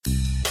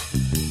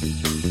Welcome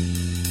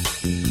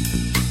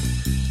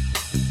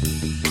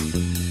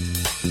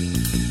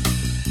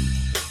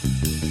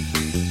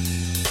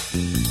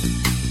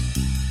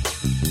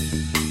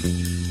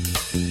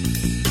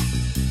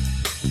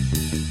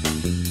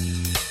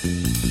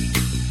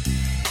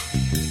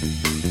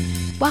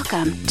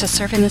to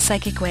Surfing the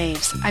Psychic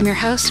Waves. I'm your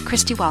host,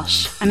 Christy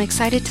Walsh. I'm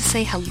excited to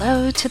say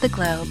hello to the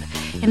globe.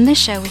 In this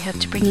show, we hope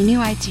to bring you new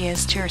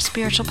ideas to your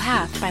spiritual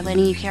path by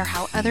letting you hear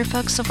how other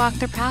folks have walked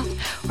their path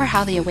or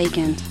how they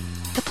awakened.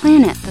 The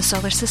planet, the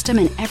solar system,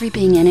 and every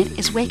being in it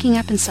is waking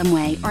up in some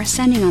way or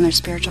ascending on their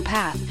spiritual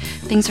path.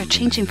 Things are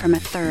changing from a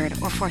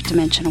third or fourth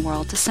dimensional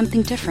world to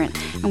something different,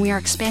 and we are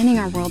expanding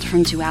our world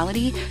from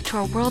duality to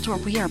a world where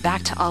we are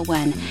back to all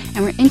one,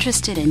 and we're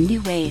interested in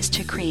new ways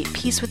to create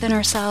peace within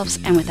ourselves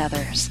and with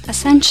others.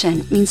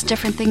 Ascension means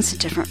different things to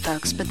different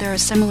folks, but there are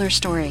similar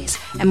stories,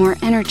 and more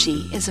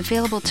energy is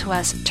available to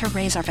us to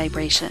raise our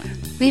vibration.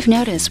 We've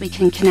noticed we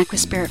can connect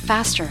with spirit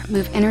faster,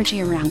 move energy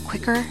around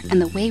quicker,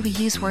 and the way we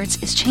use words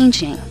is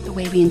changing. The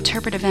way we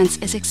interpret events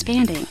is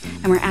expanding,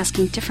 and we're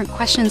asking different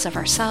questions of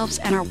ourselves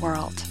and our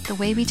world. The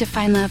way we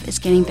define love is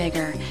getting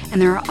bigger,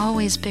 and there are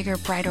always bigger,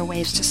 brighter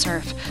waves to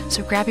surf.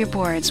 So grab your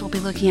boards. We'll be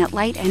looking at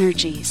light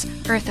energies,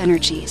 earth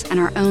energies, and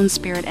our own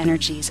spirit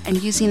energies,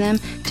 and using them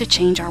to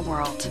change our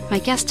world. My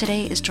guest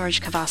today is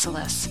George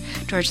Kavassilas.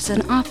 George is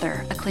an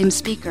author, acclaimed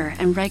speaker,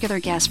 and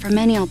regular guest for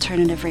many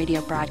alternative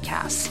radio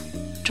broadcasts.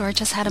 George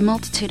has had a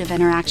multitude of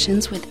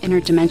interactions with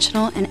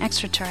interdimensional and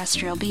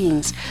extraterrestrial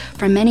beings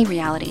from many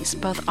realities,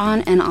 both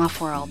on and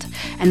off-world,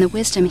 and the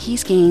wisdom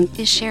he's gained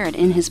is shared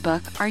in his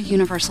book, Our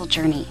Universal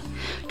Journey.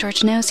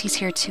 George knows he's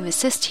here to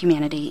assist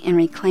humanity in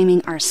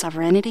reclaiming our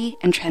sovereignty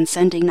and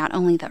transcending not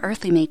only the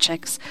earthly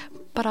matrix,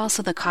 but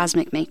also the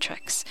cosmic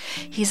matrix.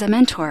 He's a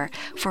mentor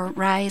for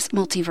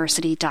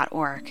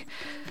RiseMultiversity.org.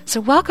 So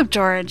welcome,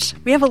 George.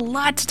 We have a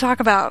lot to talk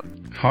about.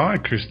 Hi,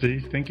 Christy.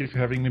 Thank you for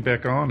having me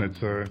back on.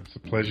 It's a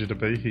pleasure to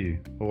be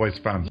here. Always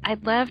fun.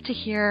 I'd love to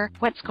hear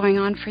what's going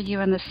on for you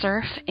in the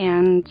surf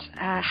and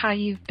how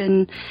you've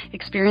been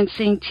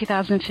experiencing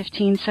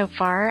 2015 so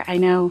far. I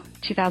know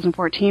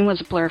 2014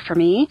 was a blur for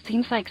me.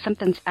 Seems like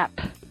something's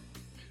up.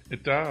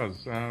 It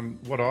does.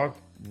 What I've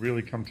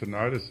really come to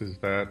notice is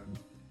that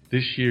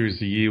this year is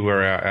the year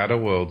where our outer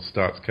world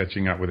starts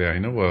catching up with our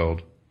inner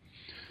world.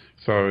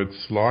 So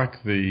it's like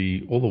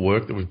all the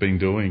work that we've been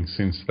doing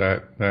since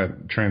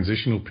that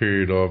transitional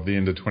period of the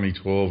end of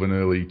 2012 and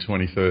early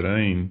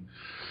 2013.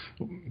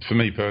 For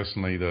me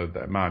personally,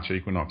 that March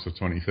equinox of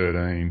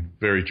 2013,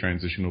 very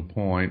transitional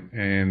point,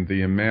 and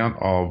the amount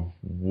of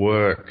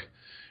work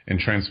and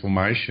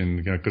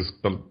transformation, because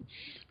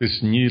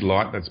this new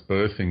light that's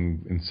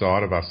birthing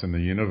inside of us in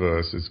the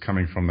universe is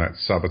coming from that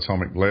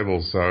subatomic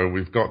level. So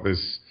we've got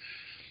this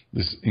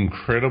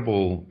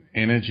incredible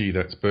energy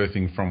that's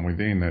birthing from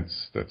within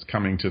that's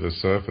coming to the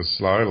surface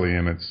slowly,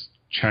 and it's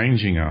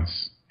changing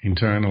us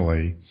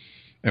internally.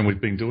 And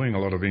we've been doing a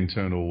lot of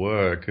internal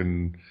work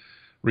and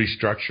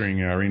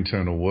restructuring our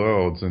internal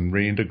worlds and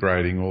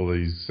reintegrating all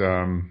these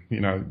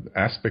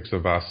aspects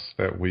of us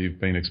that we've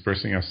been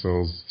expressing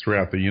ourselves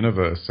throughout the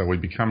universe. So we're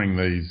becoming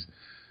these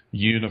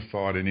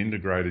unified and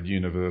integrated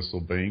universal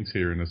beings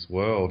here in this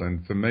world.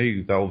 And for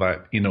me, all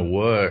that inner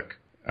work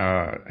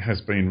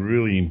has been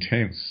really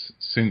intense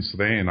since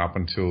then up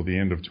until the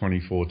end of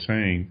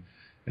 2014.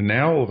 And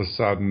now all of a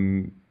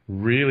sudden,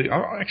 really,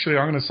 I'm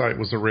going to say it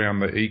was around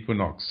the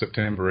equinox,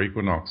 September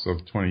equinox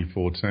of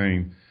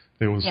 2014,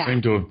 there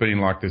seemed to have been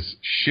like this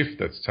shift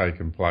that's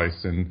taken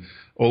place. And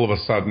all of a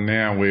sudden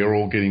now we're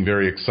all getting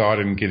very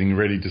excited and getting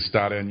ready to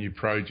start our new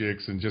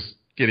projects and just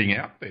getting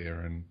out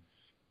there and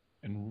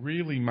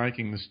really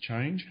making this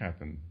change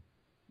happen.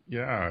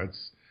 Yeah,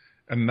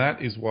 and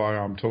that is why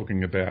I'm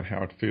talking about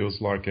how it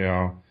feels like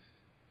our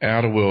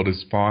outer world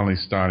is finally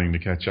starting to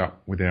catch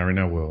up with our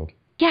inner world.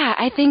 Yeah,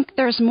 I think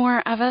there's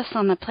more of us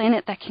on the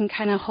planet that can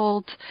kind of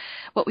hold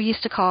what we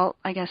used to call,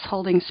 I guess,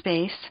 holding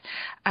space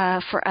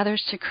for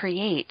others to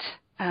create.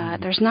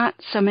 There's not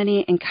so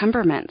many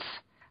encumberments.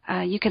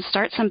 You could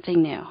start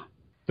something new.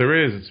 There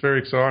is. It's very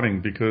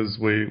exciting because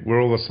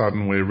we're all of a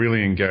sudden we're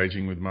really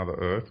engaging with Mother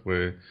Earth.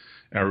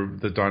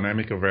 The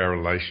dynamic of our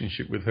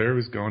relationship with her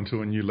has gone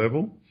to a new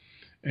level.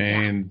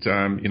 And,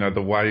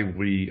 the way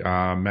we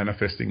are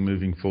manifesting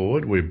moving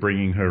forward, we're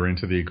bringing her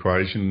into the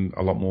equation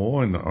a lot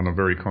more and on a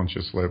very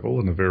conscious level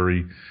and a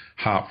very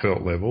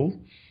heartfelt level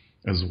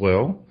as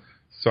well.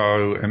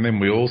 So, and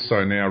then we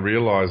also now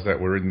realise that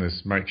we're in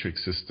this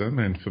matrix system.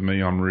 And for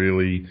me, I'm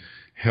really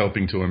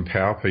helping to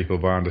empower people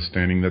by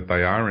understanding that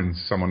they are in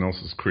someone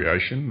else's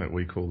creation that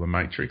we call the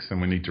matrix,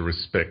 and we need to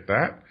respect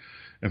that.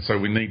 And so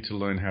we need to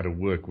learn how to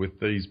work with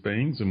these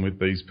beings and with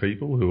these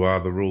people who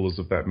are the rulers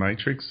of that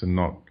matrix and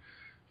not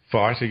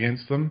fight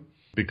against them,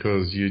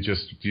 because you're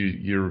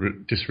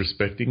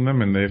disrespecting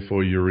them, and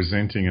therefore you're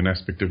resenting an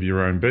aspect of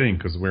your own being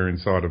because we're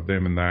inside of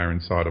them and they are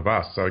inside of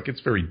us. So it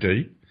gets very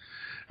deep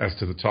as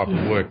to the type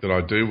of work that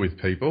I do with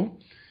people.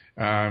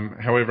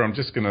 However, I'm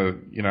just going to,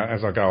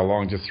 as I go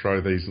along, just throw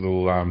these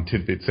little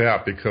tidbits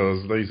out,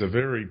 because these are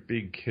very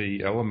big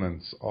key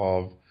elements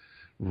of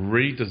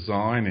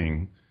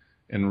redesigning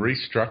and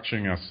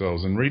restructuring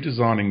ourselves and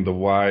redesigning the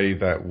way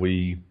that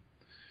we,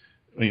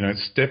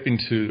 step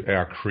into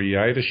our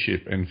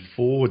creatorship and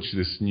forge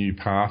this new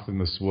path in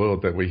this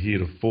world that we're here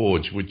to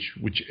forge,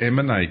 which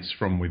emanates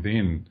from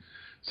within.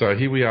 So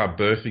here we are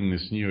birthing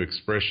this new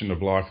expression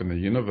of life in the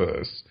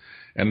universe.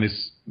 And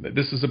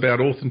this is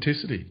about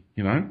authenticity,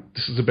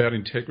 This is about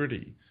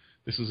integrity.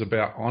 This is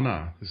about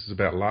honour. This is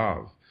about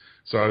love.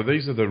 So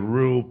these are the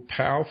real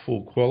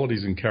powerful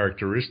qualities and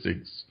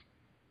characteristics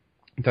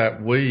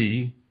that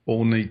we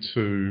all need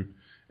to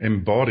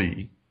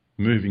embody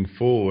moving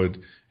forward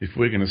if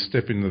we're going to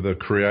step into the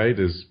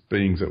creators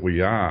beings that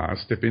we are,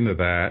 step into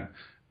that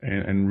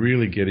and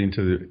really get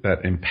into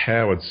that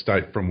empowered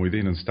state from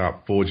within and start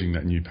forging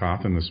that new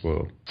path in this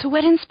world. So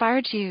what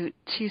inspired you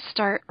to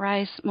start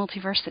Rise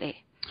Multiversity?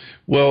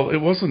 Well, it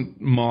wasn't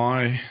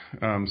my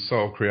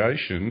sole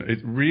creation. It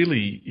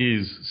really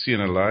is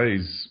Sienna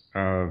Leigh's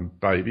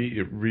baby.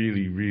 It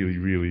really, really,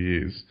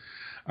 really is.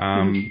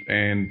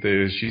 And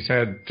she's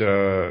had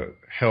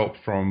help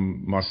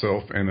from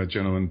myself and a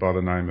gentleman by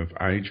the name of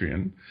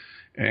Adrian.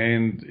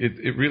 And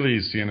it really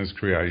is Sienna's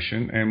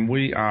creation. And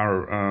we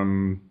are,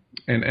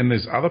 and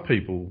there's other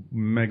people,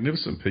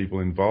 magnificent people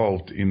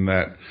involved in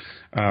that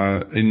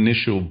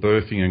initial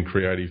birthing and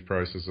creative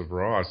process of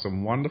Rise.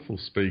 Some wonderful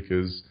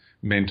speakers,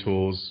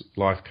 mentors,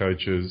 life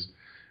coaches.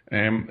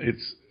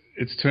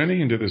 It's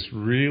turning into this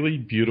really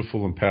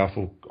beautiful and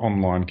powerful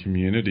online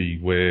community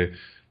where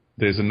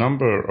there's a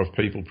number of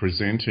people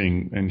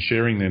presenting and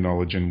sharing their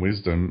knowledge and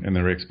wisdom and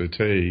their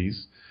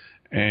expertise.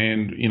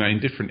 And, in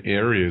different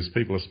areas,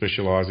 people are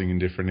specialising in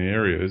different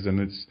areas.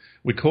 And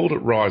we called it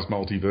Rise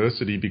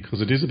Multiversity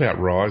because it is about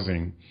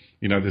rising,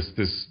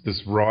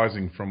 this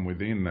rising from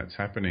within that's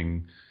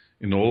happening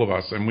in all of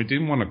us. And we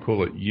didn't want to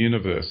call it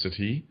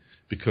university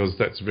because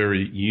that's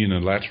very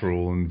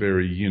unilateral and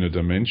very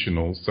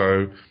unidimensional.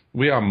 So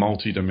we are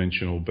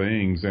multidimensional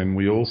beings, and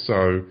we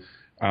also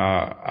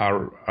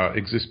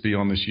exist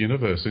beyond this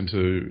universe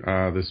into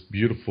this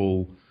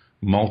beautiful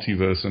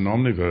multiverse and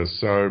omniverse.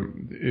 So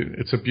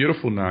it's a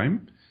beautiful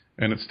name,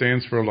 and it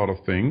stands for a lot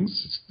of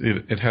things.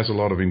 It has a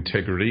lot of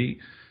integrity,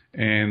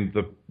 and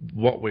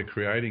what we're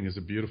creating is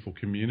a beautiful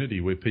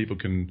community where people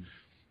can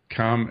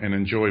come and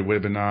enjoy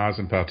webinars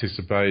and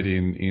participate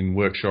in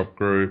workshop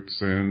groups.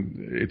 And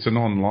it's an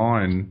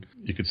online,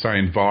 you could say,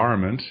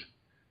 environment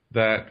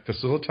that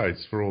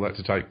facilitates for all that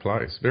to take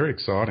place. Very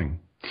exciting.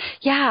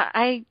 Yeah,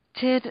 I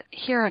did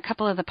hear a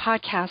couple of the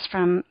podcasts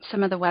from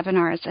some of the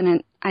webinars,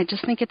 and I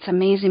just think it's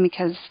amazing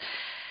because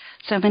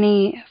so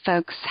many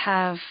folks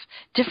have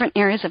different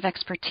areas of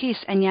expertise,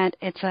 and yet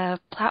it's a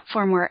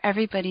platform where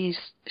everybody's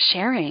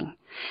sharing.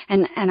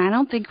 And I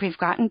don't think we've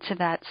gotten to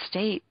that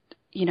state.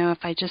 If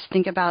I just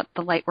think about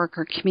the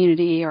Lightworker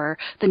community or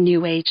the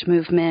New Age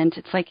movement,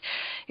 it's like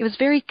it was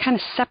very kind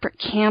of separate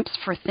camps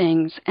for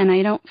things, and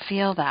I don't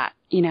feel that,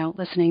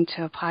 listening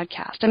to a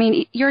podcast. I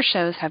mean, your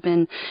shows have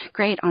been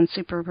great on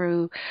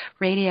Subaru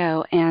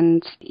Radio,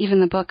 and even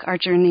the book, Our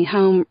Journey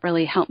Home,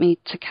 really helped me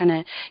to kind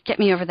of get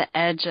me over the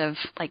edge of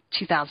like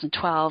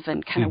 2012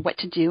 and kind of what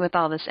to do with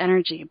all this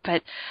energy,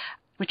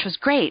 which was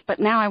great. But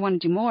now I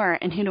want to do more,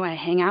 and who do I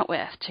hang out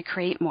with to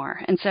create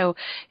more? And so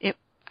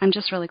I'm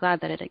just really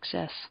glad that it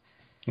exists.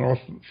 Well,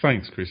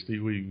 thanks, Christy.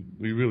 We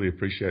really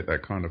appreciate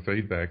that kind of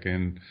feedback.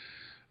 And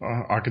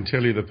I can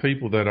tell you the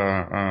people that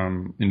are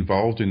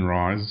involved in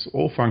Rise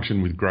all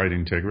function with great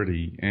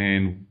integrity.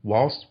 And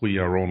whilst we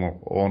are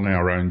on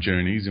our own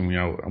journeys and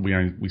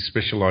we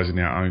specialise in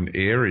our own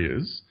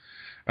areas,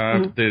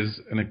 there's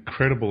an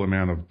incredible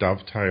amount of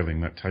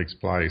dovetailing that takes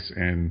place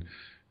and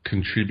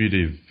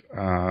contributive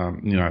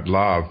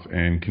love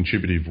and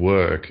contributive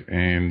work,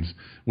 and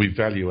we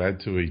value add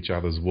to each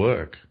other's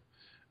work.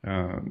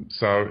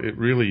 So it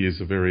really is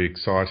a very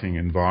exciting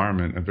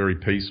environment, a very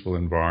peaceful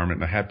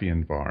environment, a happy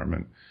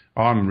environment.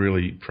 I'm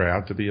really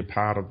proud to be a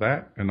part of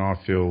that, and I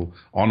feel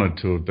honoured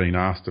to have been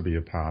asked to be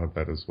a part of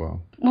that as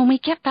well. When we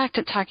get back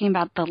to talking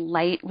about the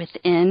light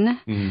within,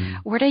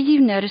 what are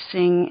you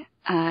noticing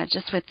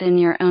just within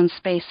your own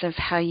space of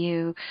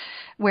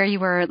where you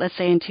were, let's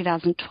say in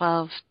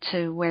 2012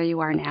 to where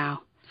you are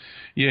now?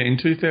 Yeah, in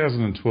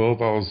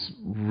 2012, I was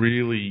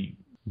really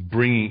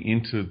bringing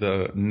into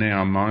the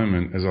now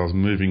moment as I was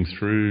moving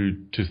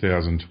through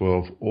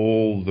 2012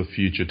 all the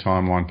future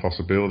timeline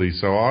possibilities.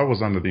 So I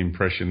was under the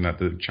impression that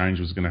the change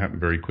was going to happen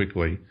very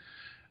quickly,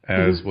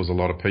 as was a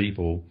lot of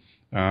people.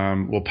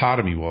 Well, part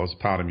of me was,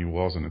 part of me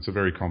wasn't. It's a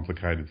very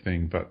complicated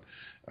thing, but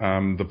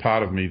the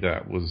part of me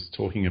that was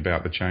talking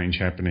about the change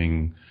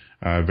happening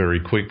very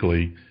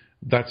quickly,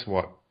 that's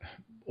what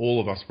all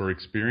of us were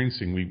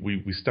experiencing.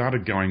 We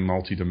started going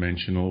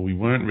multidimensional. We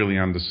weren't really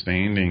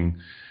understanding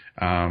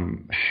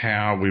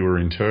how we were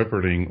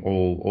interpreting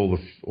all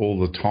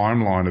the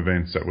timeline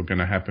events that were going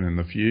to happen in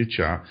the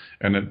future.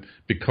 And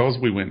because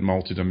we went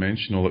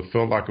multidimensional, it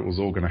felt like it was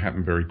all going to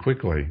happen very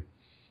quickly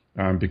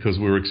because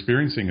we were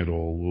experiencing it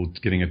all. We were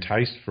getting a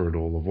taste for it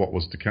all of what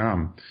was to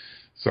come.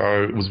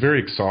 So it was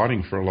very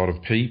exciting for a lot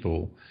of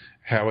people.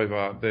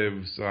 However,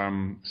 there's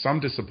some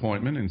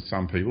disappointment in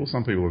some people.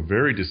 Some people are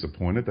very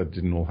disappointed that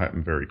didn't all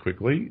happen very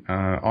quickly.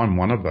 I'm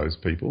one of those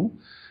people.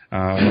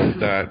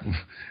 That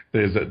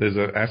there's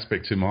an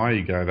aspect to my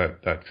ego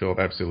that felt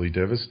absolutely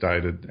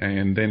devastated,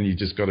 and then you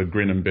just got to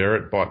grin and bear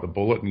it, bite the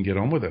bullet, and get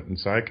on with it, and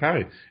say,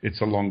 okay,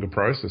 it's a longer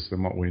process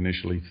than what we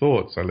initially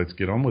thought, so let's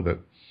get on with it.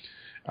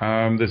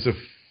 There's a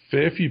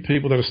fair few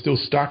people that are still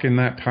stuck in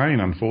that pain,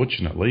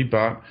 unfortunately,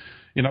 but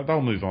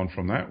they'll move on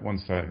from that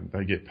once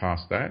they get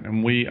past that,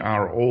 and we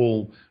are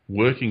all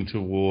working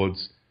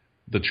towards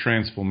the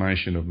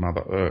transformation of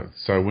Mother Earth.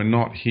 So we're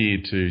not here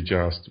to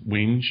just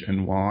whinge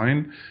and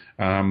whine.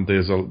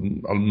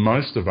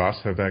 Most of us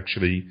have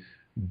actually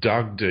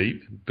dug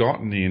deep,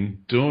 gotten in,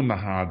 doing the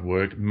hard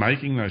work,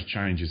 making those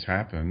changes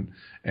happen,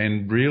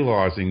 and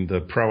realising the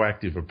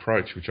proactive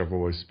approach, which I've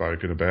always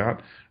spoken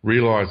about,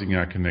 realising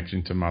our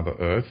connection to Mother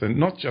Earth, and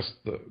not just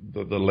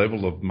the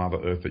level of Mother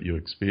Earth that you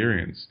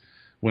experience.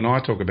 When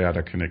I talk about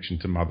our connection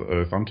to Mother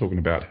Earth, I'm talking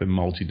about her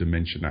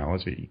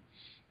multidimensionality.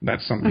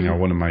 That's something I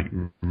want to make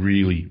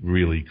really,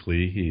 really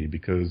clear here,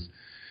 because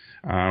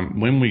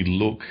when we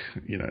look,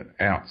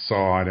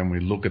 outside and we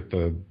look at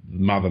the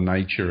Mother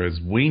Nature as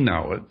we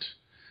know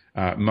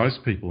it,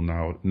 most people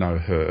know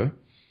her.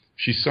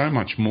 She's so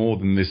much more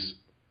than this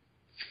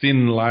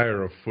thin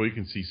layer of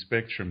frequency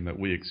spectrum that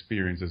we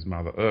experience as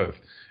Mother Earth.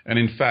 And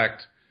in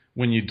fact,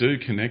 when you do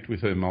connect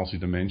with her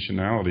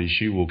multidimensionality,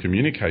 she will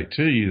communicate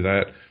to you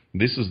that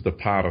this is the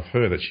part of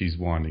her that she's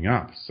winding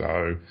up.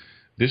 So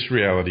this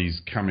reality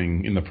is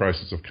in the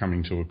process of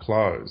coming to a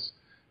close.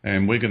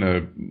 And we're going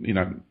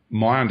to,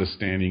 my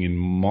understanding in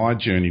my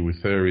journey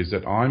with her is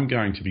that I'm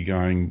going to be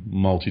going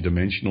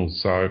multidimensional.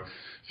 So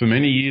for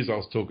many years I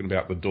was talking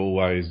about the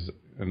doorways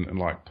and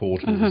like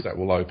portals that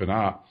will open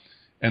up.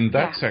 And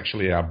that's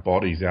actually our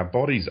bodies. Our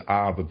bodies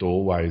are the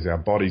doorways. Our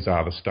bodies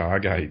are the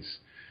stargates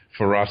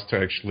for us to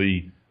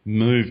actually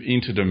move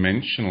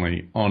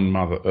interdimensionally on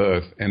Mother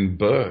Earth and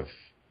birth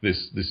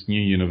this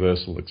new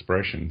universal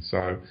expression.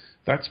 So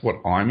that's what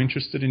I'm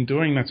interested in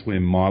doing. That's where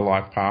my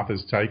life path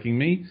is taking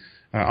me.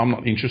 I'm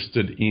not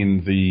interested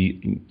in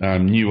the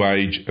New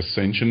Age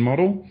ascension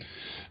model.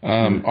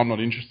 I'm not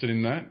interested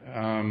in that.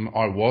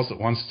 I was at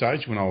one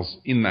stage when I was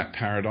in that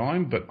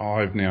paradigm, but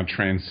I've now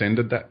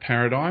transcended that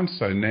paradigm.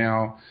 So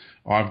now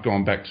I've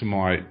gone back to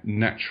my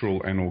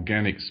natural and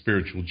organic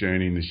spiritual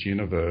journey in this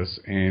universe,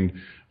 and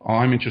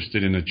I'm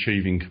interested in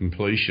achieving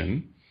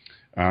completion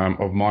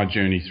of my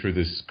journey through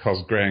this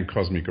grand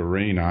cosmic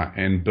arena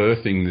and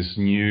birthing this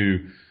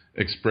new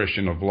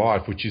expression of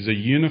life, which is a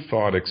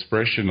unified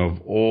expression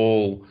of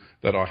all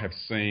that I have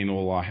seen,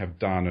 all I have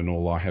done, and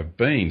all I have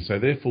been. So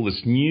therefore,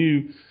 this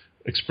new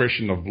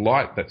expression of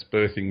light that's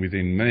birthing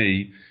within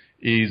me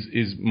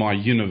is my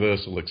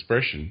universal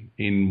expression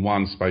in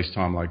one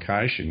space-time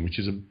location, which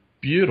is a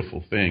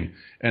beautiful thing.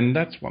 And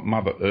that's what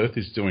Mother Earth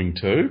is doing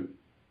too.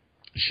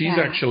 She's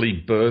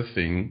actually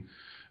birthing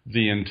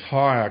the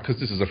entire, because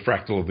this is a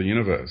fractal of the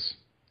universe.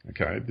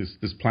 Okay,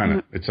 this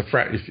planet, it's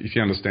if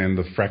you understand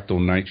the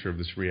fractal nature of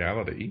this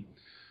reality,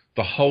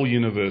 the whole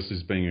universe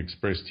is being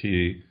expressed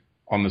here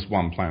on this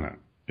one planet.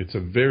 It's a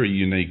very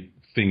unique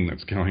thing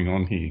that's going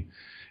on here.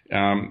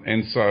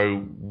 And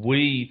so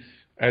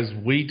as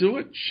we do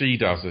it, she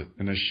does it.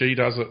 And as she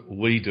does it,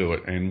 we do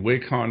it. And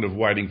we're kind of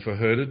waiting for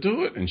her to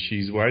do it, and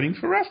she's waiting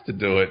for us to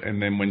do it.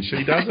 And then when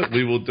she does it,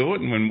 we will do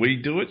it. And when we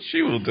do it,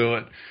 she will do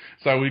it.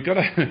 So we've got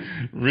to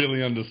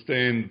really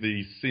understand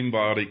the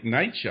symbiotic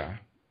nature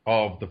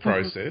of the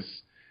process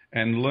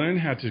and learn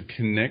how to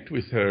connect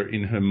with her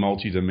in her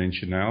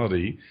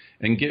multidimensionality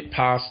and get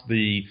past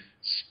the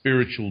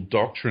spiritual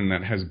doctrine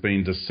that has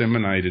been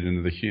disseminated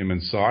into the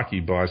human psyche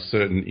by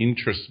certain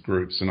interest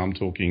groups, and I'm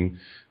talking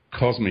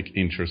cosmic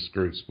interest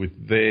groups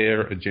with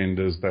their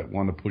agendas that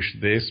want to push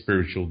their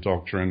spiritual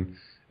doctrine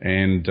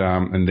and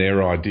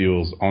their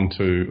ideals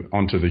onto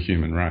the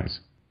human race.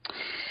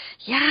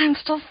 Yeah, I'm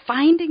still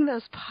finding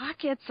those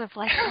pockets of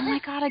like, oh my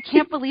God, I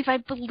can't believe I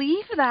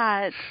believe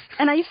that.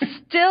 And I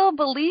still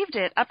believed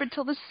it up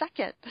until the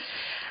second.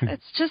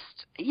 It's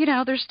just,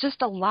 there's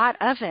just a lot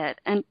of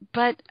it.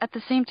 But at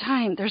the same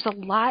time, there's a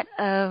lot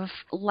of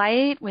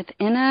light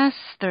within us.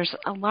 There's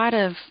a lot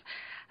of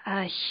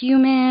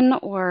human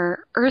or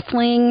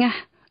earthling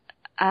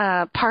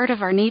part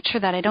of our nature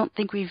that I don't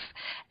think we've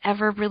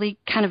ever really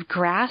kind of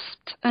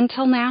grasped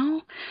until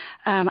now.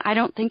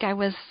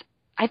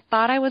 I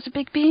thought I was a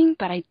big being,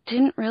 but I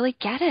didn't really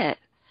get it.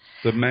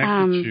 The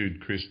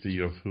magnitude, Christy,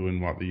 of who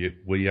and what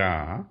we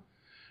are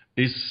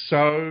is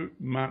so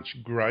much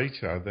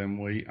greater than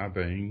we are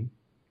being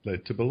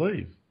led to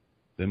believe,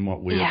 than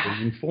what we are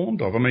being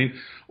informed of. I mean,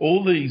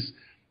 all these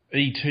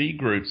ET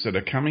groups that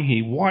are coming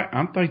here, why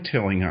aren't they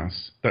telling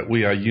us that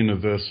we are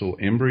universal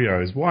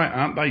embryos? Why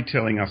aren't they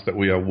telling us that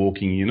we are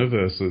walking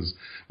universes?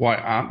 Why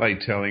aren't they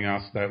telling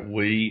us that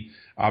we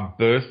are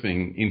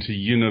birthing into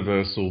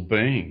universal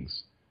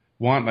beings?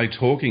 Why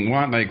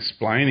aren't they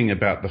explaining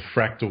about the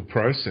fractal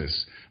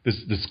process,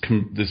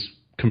 this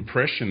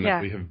compression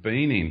that we have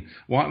been in?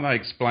 Why aren't they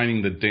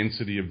explaining the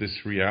density of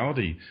this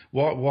reality?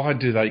 Why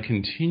do they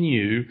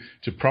continue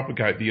to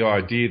propagate the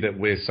idea that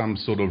we're some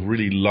sort of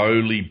really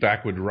lowly,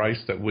 backward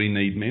race that we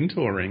need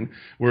mentoring,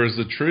 whereas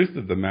the truth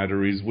of the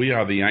matter is we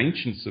are the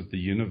ancients of the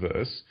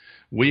universe.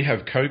 We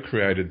have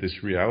co-created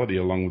this reality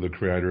along with the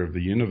creator of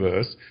the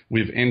universe.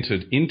 We've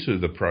entered into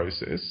the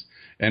process,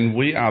 and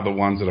we are the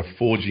ones that are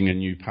forging a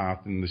new path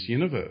in this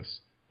universe.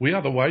 We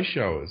are the way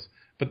showers.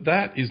 But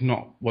that is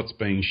not what's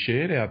being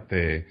shared out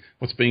there.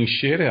 What's being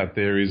shared out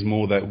there is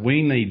more that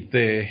we need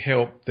their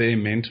help, their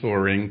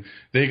mentoring.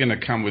 They're going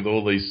to come with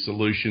all these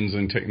solutions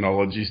and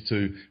technologies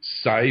to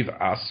save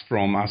us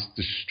from us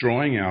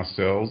destroying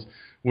ourselves,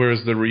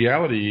 whereas the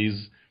reality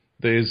is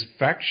there's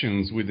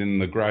factions within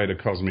the greater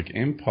cosmic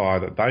empire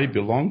that they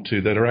belong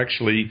to that are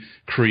actually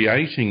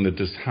creating the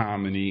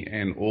disharmony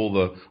and all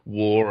the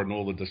war and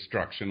all the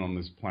destruction on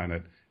this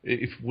planet.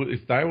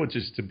 If they were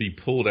just to be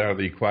pulled out of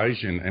the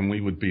equation and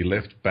we would be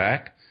left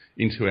back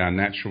into our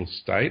natural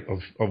state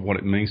of what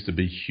it means to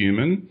be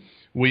human,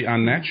 we are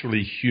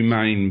naturally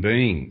humane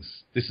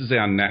beings. This is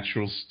our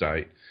natural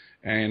state.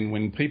 And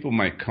when people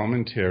make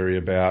commentary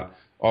about,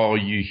 oh,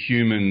 you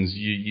humans,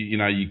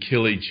 you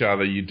kill each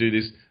other, you do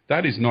this,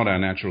 that is not our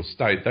natural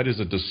state. That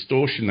is a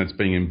distortion that's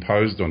being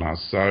imposed on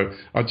us. So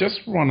I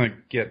just want to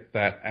get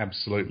that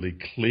absolutely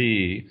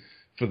clear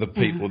for the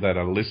people that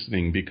are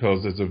listening,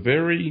 because there's a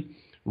very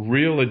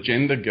real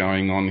agenda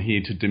going on here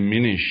to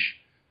diminish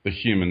the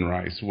human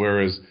race,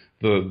 whereas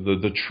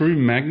the true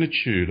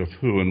magnitude of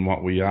who and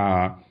what we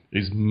are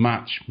is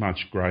much,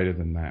 much greater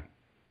than that.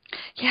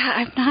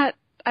 Yeah,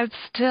 I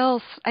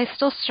still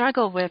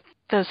struggle with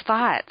those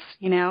thoughts,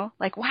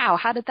 like, wow,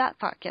 how did that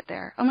thought get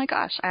there? Oh my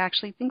gosh, I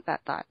actually think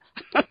that thought.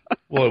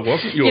 Well, it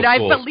wasn't your thought. I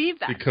believe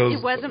that. Because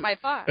it wasn't my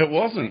thought. It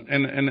wasn't.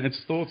 And it's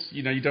thoughts,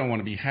 you don't want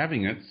to be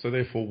having it, so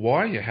therefore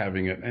why are you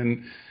having it?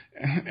 And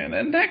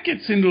that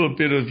gets into a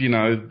bit of,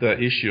 the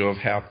issue of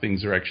how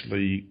things are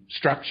actually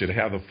structured,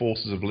 how the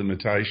forces of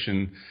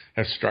limitation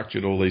have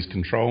structured all these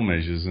control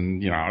measures.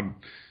 And,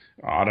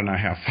 I don't know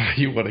how far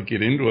you want to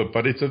get into it,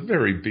 but it's a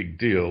very big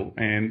deal.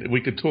 And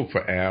we could talk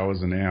for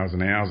hours and hours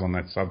and hours on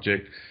that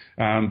subject.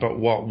 But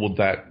what would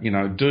that,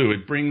 do?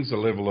 It brings a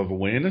level of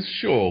awareness.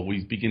 Sure,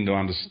 we begin to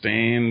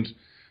understand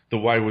the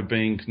way we're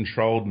being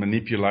controlled,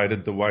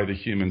 manipulated, the way the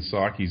human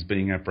psyche is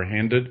being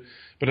apprehended.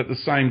 But at the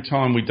same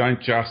time, we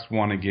don't just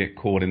want to get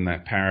caught in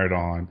that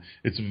paradigm.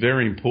 It's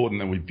very important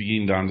that we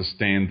begin to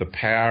understand the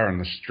power and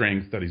the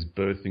strength that is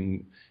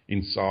birthing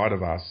inside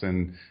of us,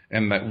 and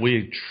that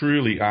we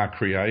truly are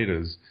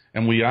creators,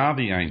 and we are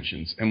the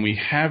ancients, and we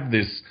have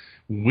this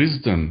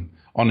wisdom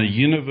on a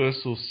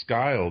universal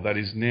scale that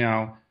is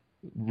now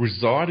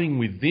residing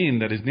within,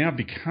 that is now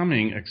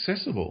becoming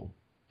accessible,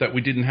 that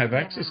we didn't have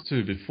access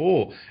to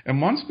before. And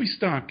once we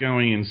start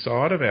going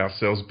inside of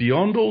ourselves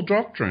beyond all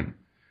doctrine,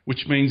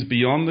 which means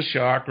beyond the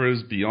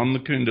chakras, beyond the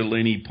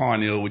Kundalini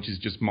pineal, which is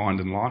just mind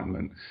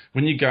enlightenment,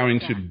 when you go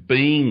into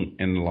being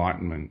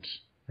enlightenment,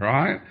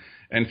 right?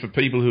 And for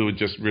people who are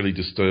just really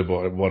disturbed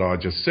by what I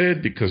just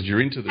said, because you're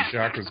into the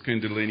chakras,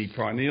 Kundalini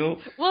pineal,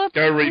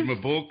 go read my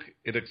book.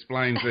 It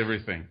explains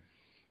everything.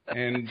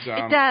 And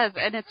it does,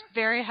 and it's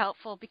very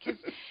helpful, because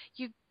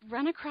you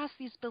run across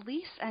these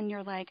beliefs and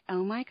you're like,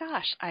 oh my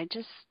gosh, I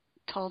just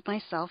told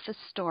myself a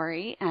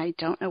story and I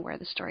don't know where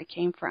the story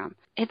came from.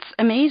 It's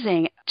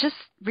amazing. Just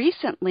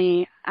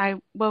recently,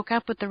 I woke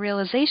up with the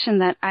realization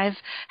that I've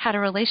had a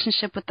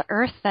relationship with the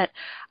earth that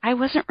I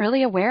wasn't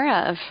really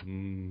aware of.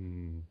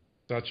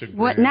 Such a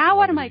what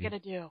am I going to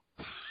do?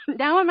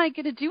 Now what am I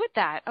going to do with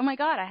that? Oh my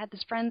God, I had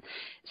this friend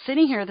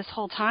sitting here this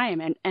whole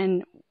time,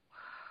 and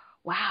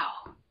wow.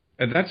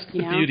 And that's the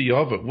beauty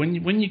of it. When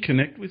you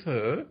connect with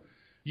her,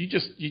 you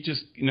just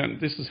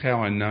this is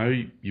how I know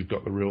you've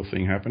got the real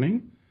thing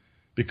happening,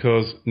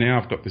 because now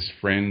I've got this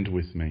friend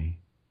with me.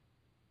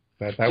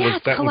 That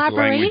was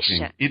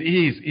languaging.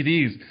 It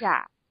is.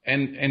 Yeah.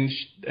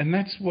 And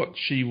that's what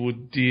she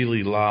would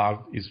dearly love,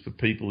 is for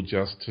people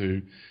just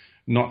to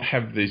not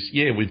have this,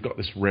 we've got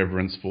this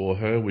reverence for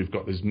her, we've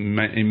got this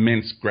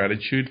immense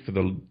gratitude for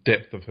the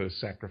depth of her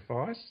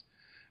sacrifice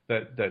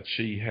that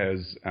she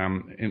has,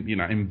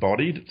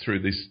 embodied through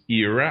this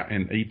era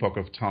and epoch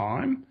of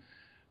time.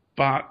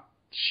 But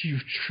she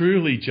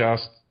truly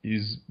just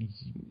is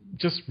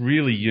just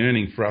really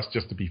yearning for us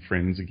just to be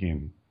friends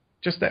again.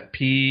 Just that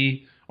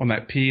on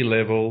that peer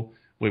level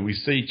where we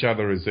see each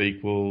other as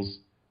equals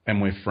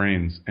and we're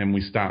friends, and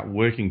we start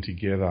working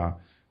together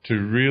to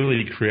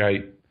really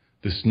create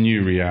this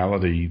new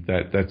reality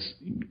that's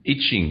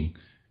itching,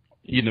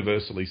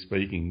 universally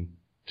speaking,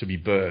 to be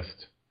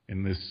birthed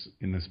in this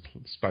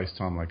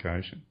space-time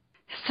location.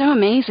 So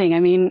amazing. I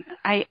mean,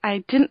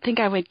 I didn't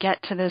think I would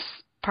get to this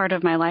part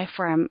of my life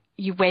where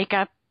you wake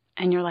up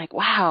and you're like,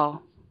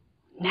 wow,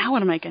 now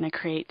what am I going to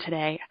create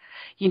today?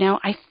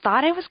 I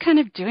thought I was kind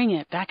of doing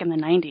it back in the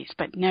 90s,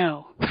 but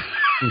no.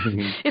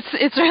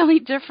 It's really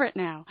different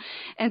now.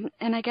 And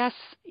I guess,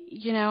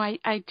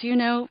 I do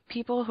know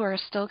people who are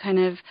still kind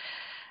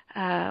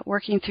of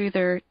working through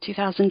their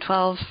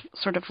 2012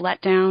 sort of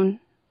letdown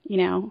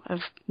of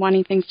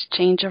wanting things to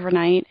change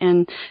overnight.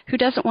 And who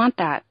doesn't want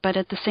that? But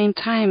at the same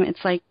time,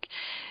 it's like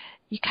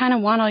you kind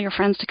of want all your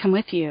friends to come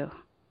with you.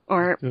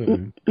 Or we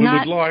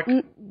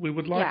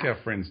would like our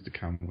friends to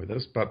come with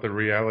us, but the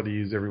reality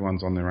is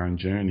everyone's on their own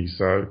journey.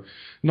 So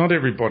not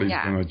everybody's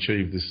going to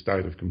achieve this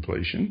state of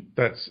completion.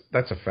 That's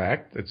a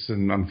fact. It's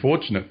an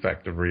unfortunate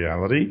fact of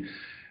reality.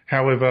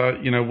 However,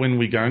 when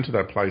we go into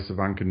that place of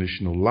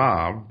unconditional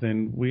love,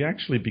 then we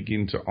actually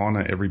begin to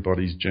honour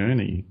everybody's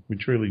journey. We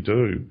truly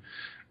do.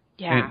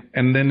 Yeah.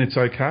 And then it's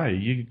okay.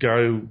 You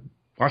go.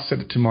 I said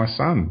it to my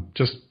son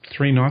just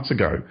 3 nights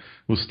ago.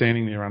 We were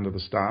standing there under the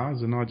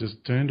stars, and I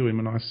just turned to him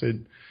and I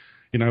said,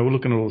 we're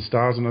looking at all the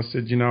stars, and I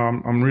said,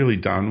 I'm really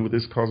done with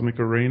this cosmic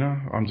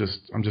arena. I'm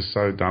just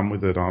so done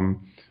with it.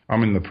 I'm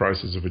in the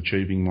process of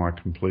achieving my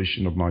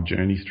completion of my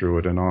journey through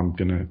it, and I'm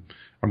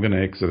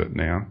gonna exit it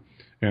now.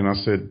 And I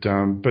said,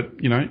 but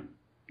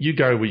you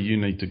go where you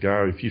need to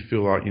go. If you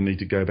feel like you need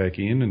to go back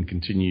in and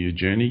continue your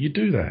journey, you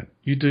do that.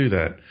 You do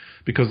that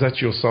because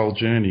that's your soul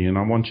journey. And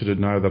I want you to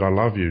know that I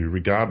love you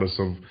regardless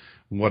of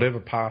whatever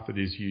path it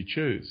is you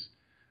choose.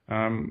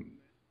 I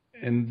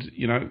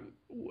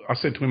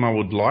said to him, I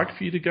would like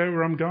for you to go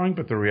where I'm going,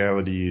 but the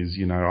reality is,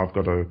 I've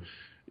got to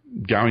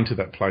go into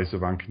that place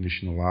of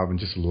unconditional love and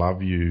just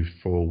love you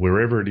for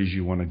wherever it is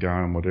you want to go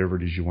and whatever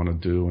it is you want to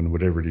do and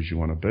whatever it is you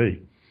want to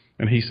be.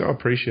 And he so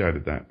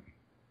appreciated that.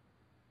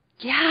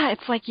 Yeah,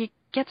 it's like he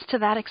gets to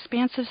that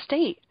expansive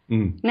state.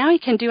 Now he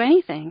can do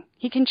anything.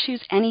 He can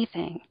choose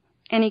anything,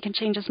 and he can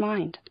change his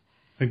mind.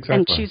 Exactly.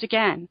 And choose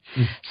again.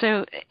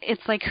 So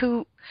it's like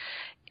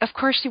of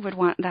course you would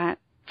want that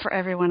for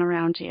everyone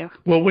around you.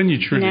 Well, when you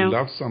truly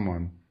love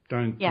someone,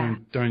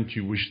 don't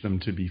you wish them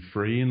to be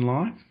free in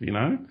life,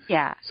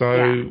 Yeah.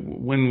 So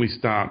when we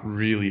start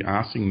really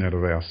asking that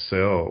of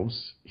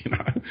ourselves,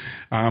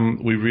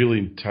 we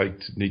really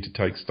need to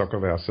take stock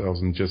of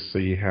ourselves and just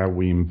see how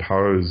we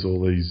impose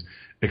all these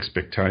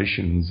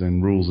expectations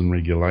and rules and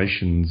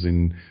regulations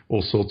in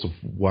all sorts of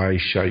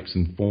ways, shapes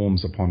and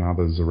forms upon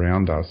others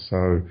around us.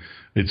 So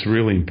it's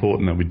really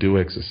important that we do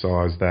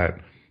exercise that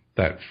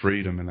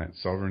freedom and that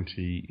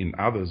sovereignty in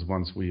others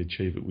once we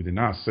achieve it within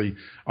us. See,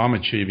 I'm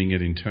achieving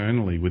it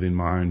internally within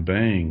my own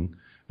being.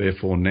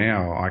 Therefore,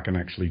 now I can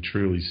actually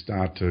truly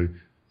start to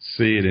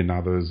see it in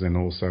others and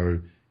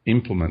also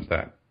implement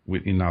that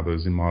within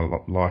others in my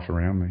life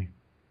around me.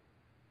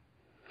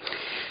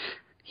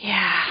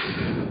 Yeah.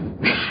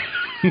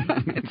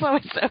 It's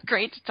always so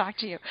great to talk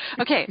to you.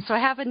 Okay, so I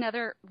have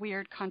another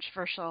weird,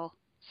 controversial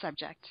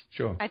subject.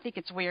 Sure. I think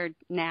it's weird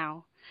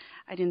now.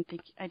 I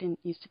didn't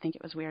used to think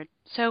it was weird.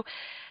 So,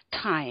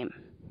 time.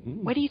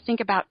 What do you think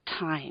about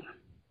time?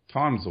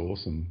 Time's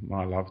awesome.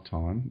 I love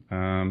time.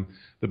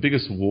 The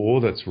biggest war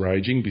that's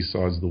raging,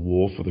 besides the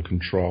war for the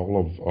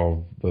control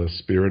of the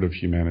spirit of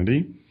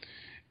humanity,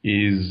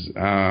 is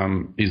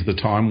the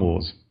time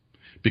wars.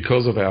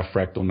 Because of our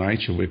fractal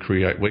nature,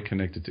 we're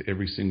connected to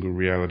every single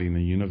reality in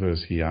the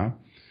universe here.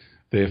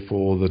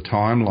 Therefore, the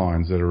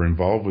timelines that are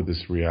involved with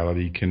this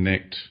reality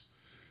connect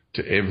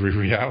to every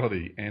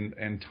reality.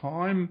 And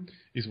time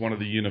is one of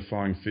the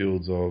unifying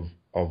fields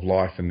of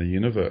life in the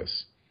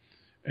universe.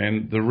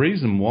 And the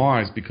reason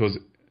why is because,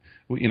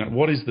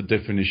 what is the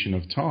definition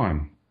of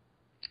time?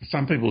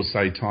 Some people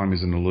say time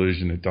is an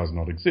illusion, it does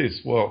not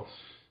exist. Well,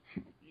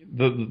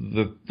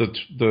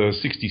 the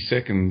 60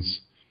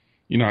 seconds,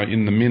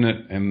 in the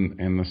minute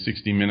and the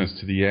 60 minutes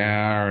to the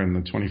hour and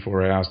the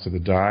 24 hours to the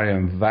day,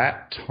 and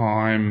that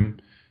time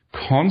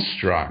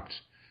construct,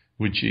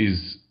 which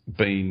is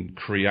being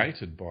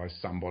created by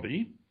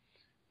somebody,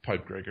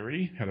 Pope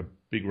Gregory had a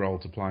big role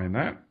to play in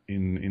that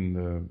in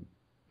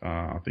the,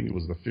 I think it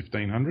was the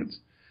 1500s.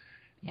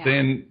 Yeah.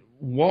 Then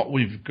what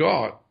we've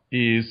got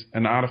is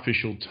an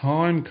artificial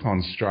time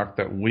construct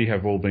that we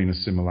have all been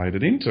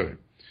assimilated into.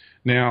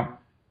 Now,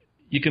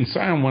 you can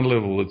say on one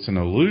level it's an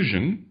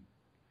illusion,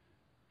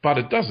 but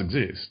it does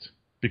exist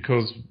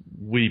because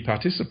we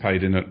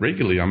participate in it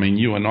regularly. I mean,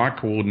 you and I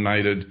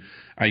coordinated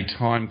a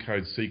time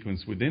code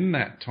sequence within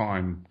that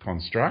time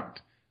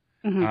construct,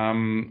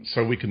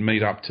 so we can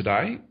meet up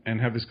today and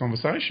have this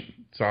conversation.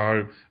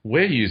 So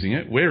we're using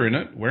it, we're in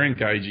it, we're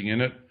engaging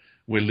in it,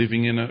 we're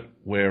living in it,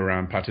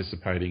 we're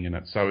participating in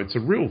it. So it's a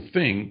real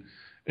thing,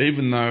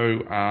 even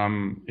though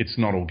it's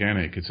not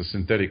organic, it's a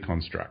synthetic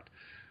construct.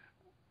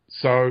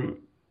 So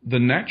the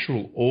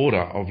natural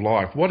order of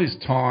life, what is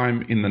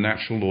time in the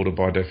natural order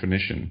by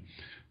definition?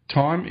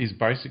 Time is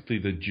basically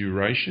the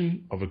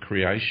duration of a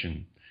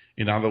creation.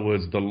 In other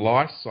words, the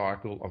life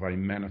cycle of a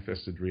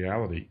manifested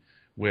reality,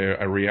 where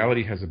a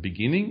reality has a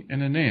beginning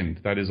and an end.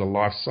 That is a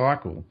life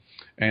cycle.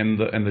 And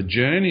the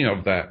journey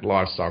of that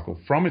life cycle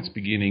from its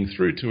beginning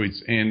through to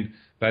its end,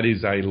 that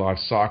is a life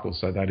cycle.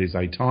 So that is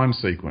a time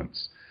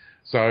sequence.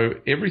 So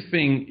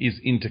everything is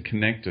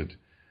interconnected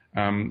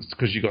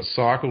because you've got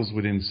cycles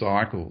within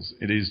cycles.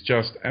 It is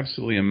just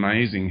absolutely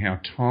amazing how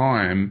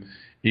time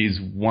is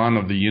one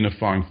of the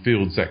unifying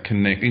fields that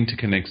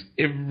interconnects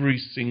every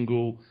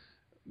single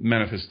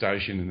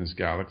manifestation in this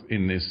galaxy,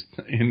 in this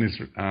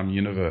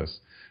universe.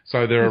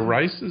 So there are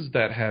races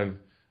that have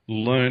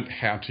learnt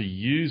how to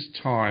use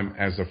time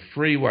as a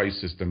freeway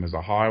system, as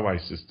a highway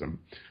system.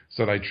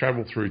 So they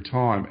travel through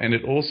time, and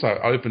it also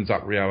opens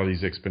up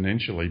realities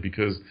exponentially,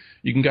 because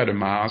you can go to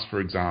Mars, for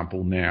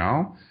example,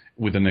 now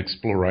with an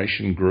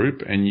exploration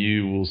group, and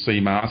you will see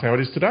Mars how it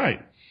is today.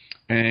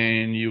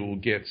 And you will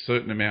get a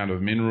certain amount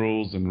of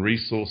minerals and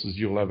resources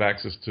you'll have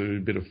access to, a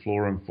bit of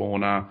flora and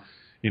fauna,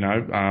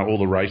 all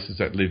the races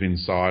that live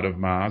inside of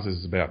Mars.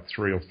 There's about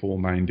 3 or 4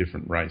 main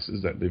different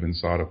races that live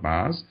inside of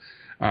Mars,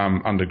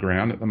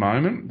 underground at the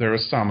moment. There are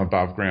some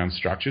above ground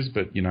structures,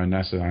 but,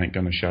 NASA ain't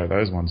going to show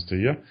those ones to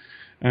you.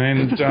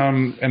 And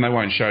and they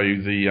won't show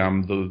you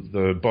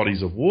the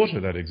bodies of water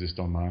that exist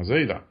on Mars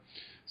either.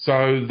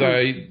 So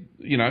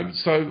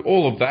so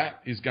all of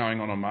that is going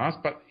on Mars.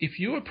 But if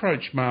you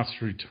approach Mars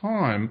through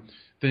time,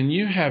 then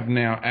you have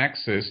now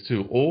access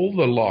to all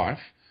the life,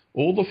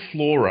 all the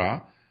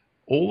flora,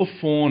 all the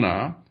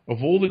fauna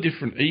of all the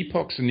different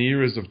epochs and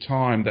eras of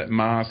time that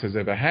Mars has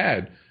ever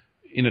had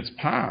in its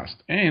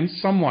past, and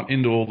somewhat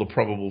into all the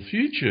probable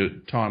future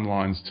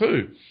timelines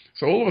too.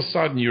 So all of a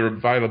sudden your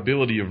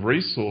availability of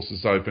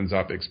resources opens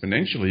up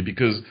exponentially,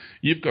 because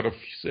you've got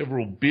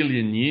several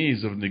billion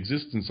years of an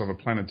existence of a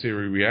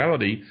planetary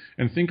reality,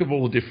 and think of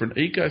all the different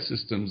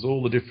ecosystems,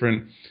 all the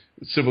different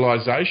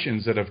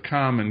civilizations that have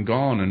come and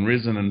gone and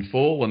risen and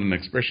fallen, and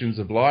expressions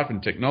of life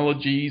and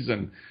technologies.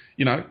 And,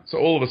 so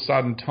all of a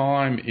sudden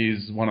time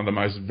is one of the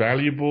most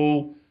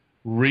valuable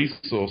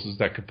resources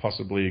that could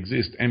possibly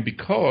exist. And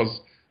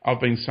because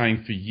I've been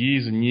saying for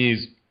years and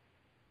years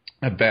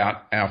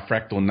about our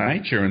fractal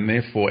nature, and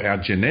therefore our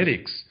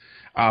genetics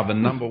are the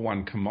number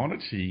one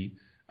commodity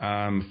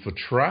for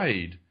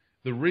trade.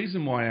 The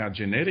reason why our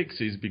genetics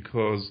is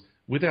because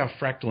with our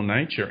fractal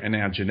nature and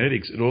our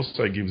genetics, it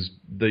also gives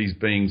these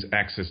beings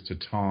access to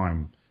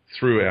time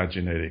through our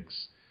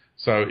genetics.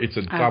 So it's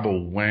a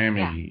double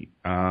whammy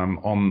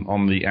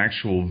on the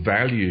actual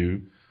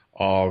value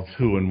of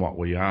who and what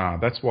we are.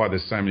 That's why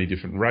there's so many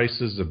different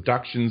races,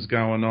 abductions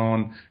going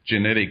on,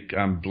 genetic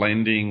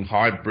blending,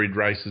 hybrid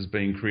races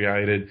being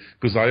created,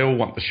 because they all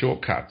want the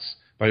shortcuts.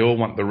 They all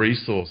want the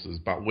resources,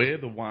 but we're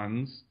the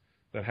ones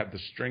that have the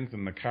strength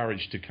and the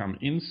courage to come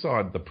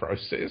inside the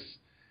process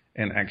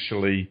and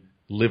actually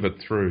live it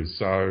through.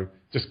 So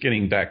just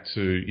getting back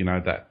to,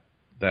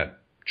 that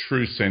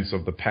true sense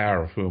of the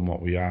power of who and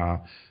what we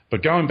are.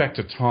 But going back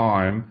to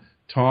time,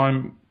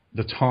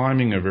 the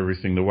timing of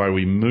everything, the way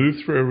we move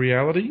through a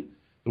reality,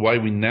 the way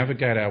we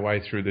navigate our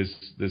way through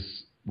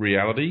this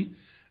reality,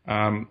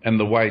 and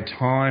the way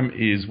time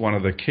is one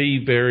of the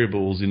key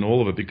variables in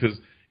all of it, because,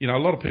 a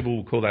lot of people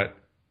will call that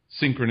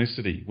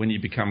synchronicity, when you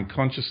become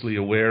consciously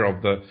aware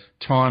of the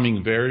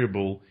timing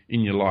variable in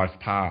your life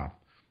path.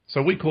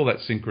 So we call that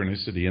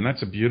synchronicity, and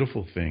that's a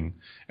beautiful thing.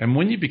 And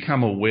when you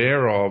become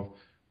aware of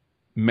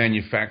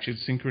manufactured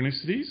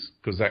synchronicities,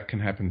 because that can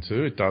happen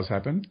too, it does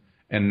happen,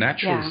 and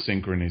natural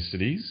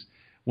synchronicities,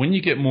 when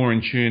you get more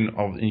in tune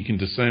and you can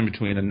discern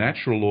between a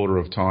natural order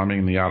of timing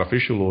and the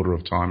artificial order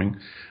of timing,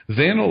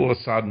 then all of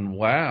a sudden,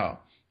 wow,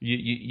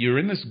 you're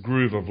in this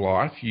groove of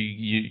life.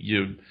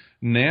 You're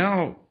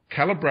now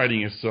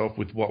calibrating yourself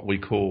with what we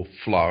call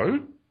flow,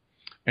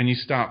 and you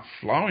start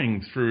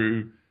flowing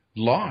through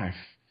life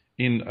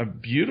in a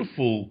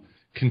beautiful,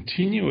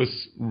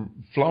 continuous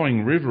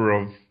flowing river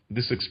of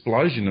this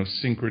explosion of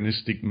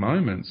synchronistic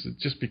moments. It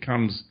just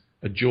becomes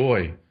a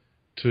joy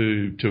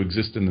to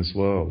exist in this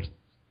world.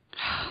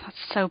 That's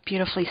so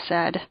beautifully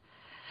said.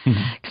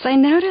 Because I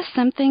noticed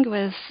something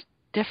was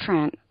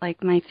different,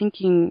 like my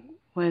thinking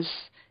was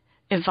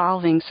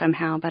evolving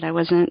somehow, but I'm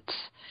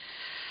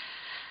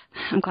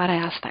glad I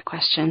asked that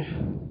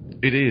question.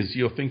 It is.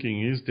 Your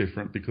thinking is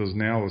different, because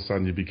now all of a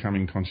sudden you're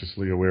becoming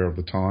consciously aware of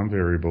the time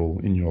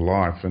variable in your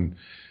life, and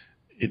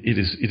it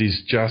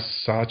is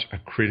just such a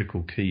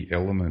critical key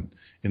element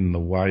in the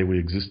way we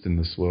exist in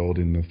this world,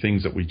 in the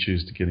things that we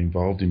choose to get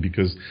involved in,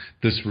 because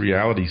this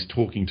reality is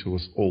talking to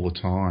us all the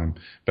time.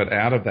 But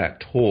out of that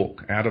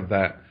talk, out of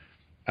that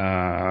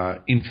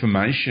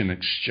information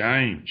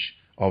exchange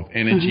of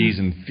energies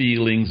and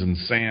feelings and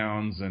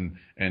sounds and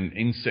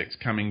insects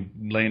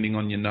landing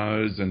on your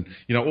nose, and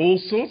all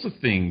sorts of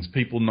things,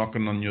 people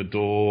knocking on your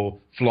door,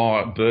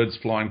 birds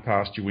flying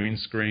past your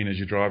windscreen as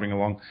you're driving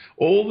along,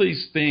 all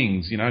these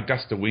things,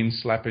 gust of wind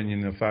slapping you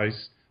in the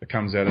face that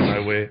comes out of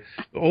nowhere.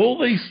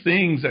 All these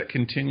things that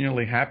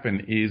continually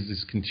happen is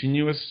this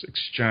continuous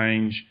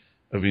exchange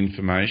of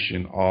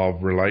information,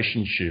 of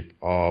relationship,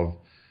 of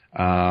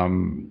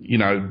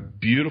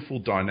beautiful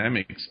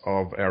dynamics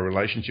of our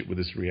relationship with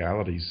this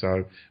reality.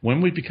 So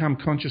when we become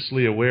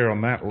consciously aware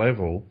on that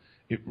level,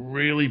 it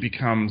really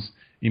becomes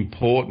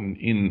important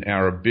in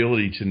our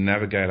ability to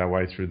navigate our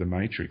way through the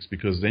matrix,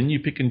 because then you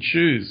pick and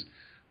choose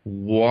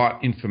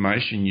what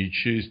information you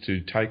choose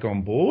to take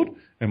on board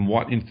and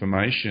what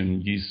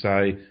information you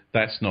say,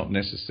 that's not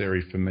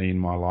necessary for me in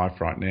my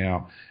life right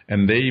now.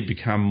 And there you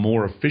become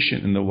more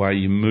efficient in the way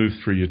you move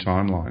through your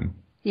timeline.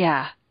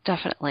 Yeah,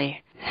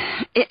 definitely.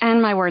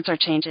 And my words are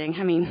changing.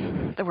 I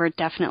mean, the word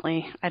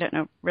definitely, I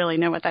don't really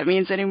know what that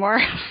means anymore.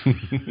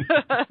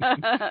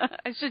 I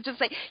should just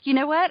say, you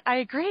know what? I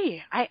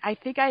agree. I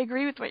think I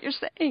agree with what you're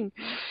saying.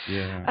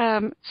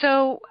 Yeah.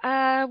 So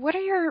what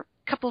are your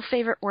couple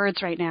favorite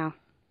words right now?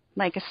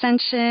 Like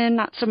ascension,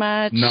 not so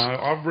much? No,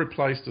 I've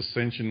replaced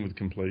ascension with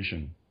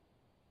completion.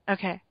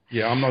 Okay.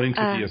 Yeah, I'm not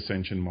into the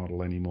ascension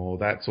model anymore.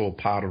 That's all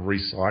part of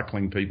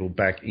recycling people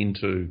back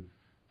into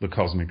the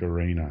cosmic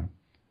arena.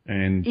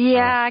 And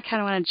yeah, I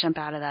kind of want to jump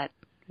out of that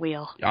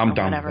wheel. I'm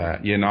done with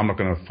that. Yeah, no, I'm not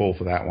going to fall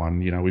for that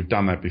one. You know, we've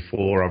done that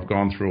before. I've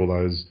gone through all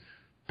those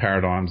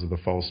paradigms of the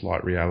false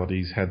light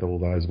realities, had all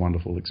those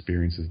wonderful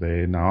experiences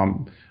there.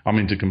 No, I'm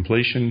into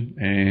completion,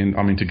 and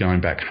I'm into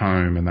going back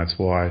home, and that's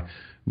why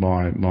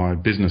my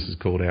business is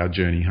called Our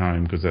Journey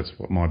Home, because that's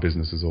what my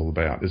business is all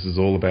about. This is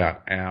all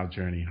about our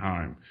journey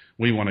home.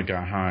 We want to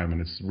go home, and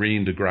it's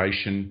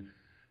reintegration.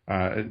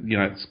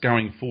 It's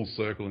going full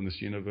circle in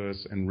this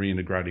universe and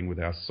reintegrating with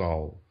our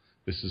soul.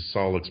 This is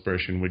soul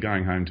expression. We're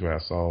going home to our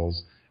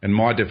souls. And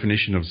my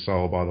definition of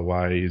soul, by the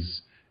way,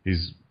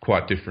 is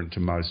quite different to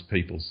most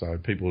people. So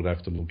people would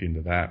have to look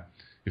into that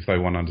if they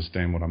want to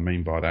understand what I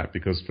mean by that.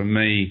 Because for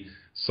me,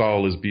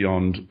 soul is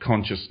beyond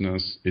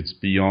consciousness. It's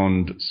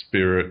beyond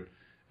spirit.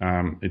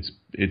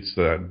 It's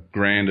the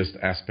grandest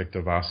aspect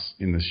of us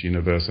in this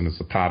universe, and it's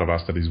the part of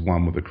us that is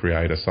one with the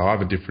Creator. So I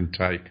have a different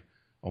take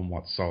on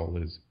what soul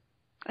is.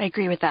 I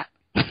agree with that.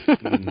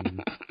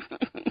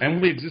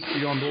 And we exist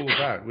beyond all of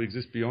that. We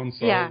exist beyond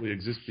soul. Yeah. We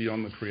exist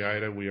beyond the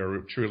Creator. We are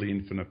truly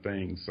infinite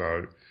beings.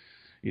 So,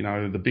 you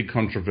know, the big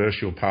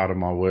controversial part of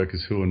my work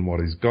is who and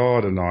what is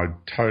God, and I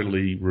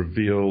totally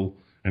reveal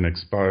and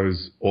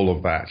expose all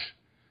of that,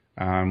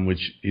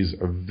 which is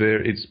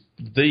it's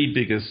the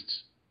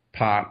biggest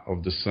part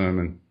of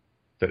discernment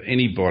that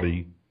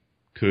anybody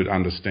could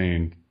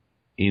understand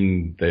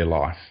in their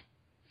life,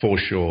 for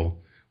sure,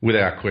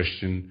 without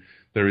question.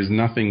 There is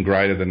nothing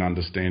greater than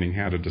understanding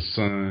how to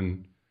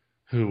discern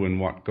who and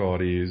what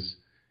God is,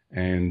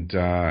 and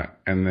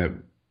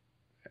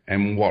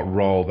what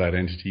role that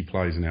entity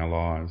plays in our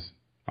lives.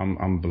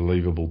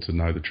 Unbelievable to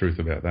know the truth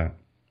about that.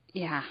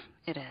 Yeah,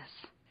 it is.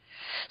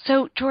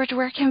 So, George,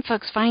 where can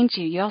folks find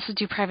you? You also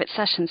do private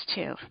sessions,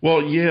 too.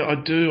 Well, yeah, I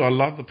do. I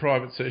love the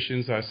private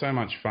sessions. They're so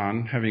much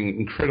fun, having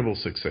incredible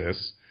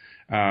success,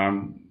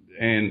 and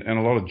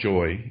a lot of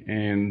joy.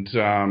 And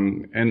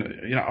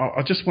you know,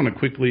 I just want to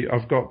quickly,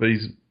 I've got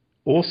these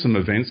awesome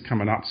events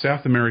coming up.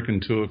 South American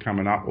tour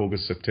coming up,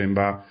 August,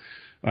 September.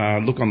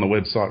 Look on the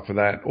website for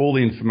that. All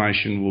the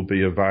information will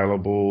be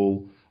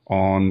available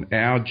on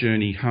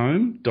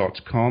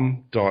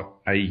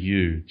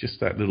ourjourneyhome.com.au. Just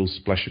that little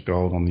splash of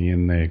gold on the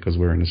end there, because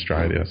we're in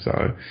Australia.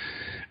 So,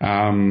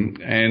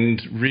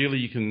 and really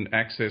you can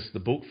access the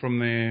book from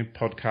there,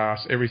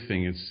 podcasts,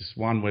 everything. It's just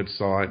one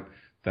website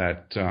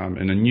that,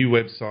 and a new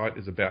website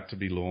is about to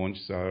be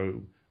launched.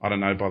 So I don't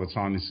know by the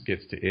time this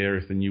gets to air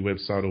if the new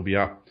website will be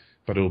up,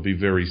 but it'll be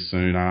very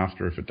soon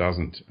after if it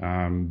doesn't,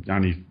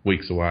 only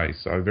weeks away.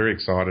 So very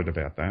excited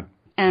about that.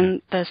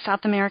 And the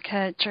South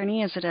America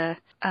journey, is it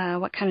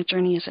what kind of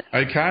journey is it?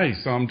 Okay,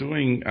 so I'm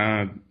doing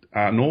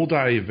an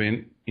all-day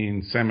event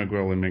in San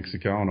Miguel in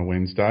Mexico on a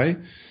Wednesday.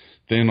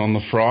 Then on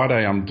the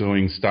Friday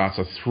starts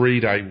a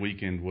 3-day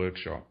weekend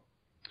workshop.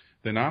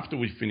 Then after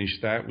we finish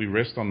that, we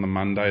rest on the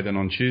Monday. Then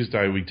on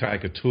Tuesday, we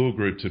take a tour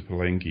group to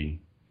Palenque.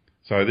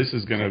 So this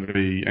is going to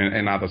be,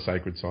 and other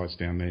sacred sites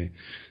down there.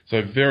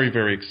 So very,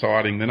 very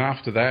exciting. Then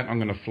after that, I'm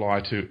going to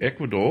fly to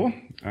Ecuador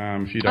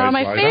a few days later. Oh,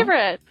 my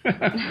favorite.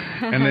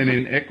 And then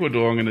in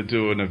Ecuador, I'm going to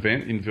do an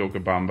event in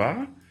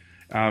Vilcabamba.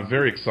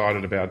 Very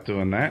excited about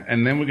doing that.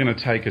 And then we're going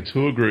to take a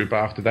tour group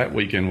after that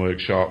weekend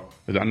workshop,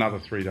 another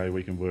 3-day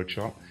weekend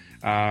workshop,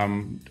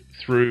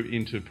 through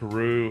into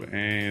Peru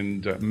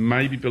and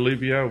maybe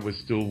Bolivia. We're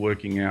still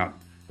working out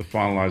the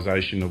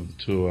finalisation of the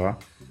tour,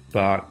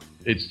 but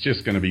it's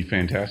just going to be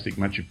fantastic.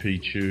 Machu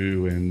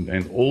Picchu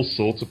and all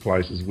sorts of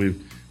places.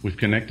 We've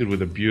connected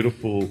with a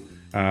beautiful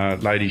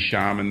lady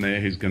shaman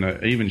there who's going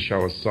to even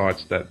show us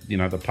sites that, you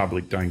know, the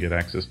public don't get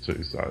access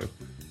to. So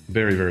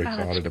very, very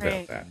excited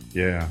about that.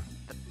 Yeah.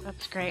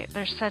 That's great.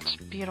 There's such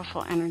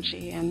beautiful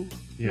energy in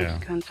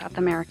Mexico and South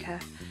America,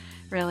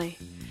 really.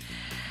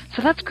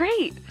 So that's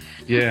great.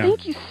 Yeah. So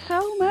thank you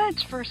so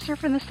much for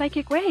surfing the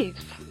psychic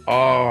waves.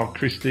 Oh,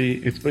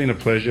 Christy, it's been a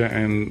pleasure,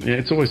 and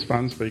it's always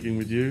fun speaking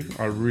with you.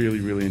 I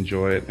really, really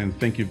enjoy it, and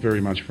thank you very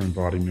much for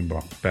inviting me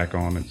back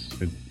on.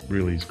 It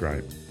really is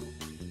great.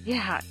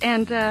 Yeah,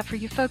 and for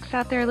you folks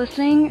out there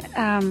listening,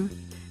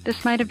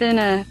 this might have been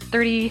a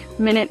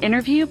 30-minute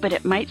interview, but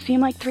it might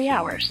seem like 3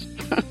 hours.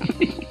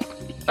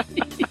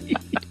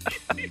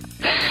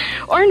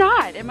 Or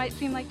not. It might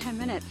seem like 10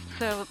 minutes.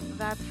 So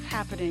that's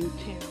happening,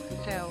 too.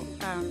 So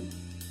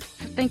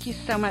thank you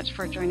so much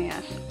for joining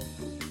us.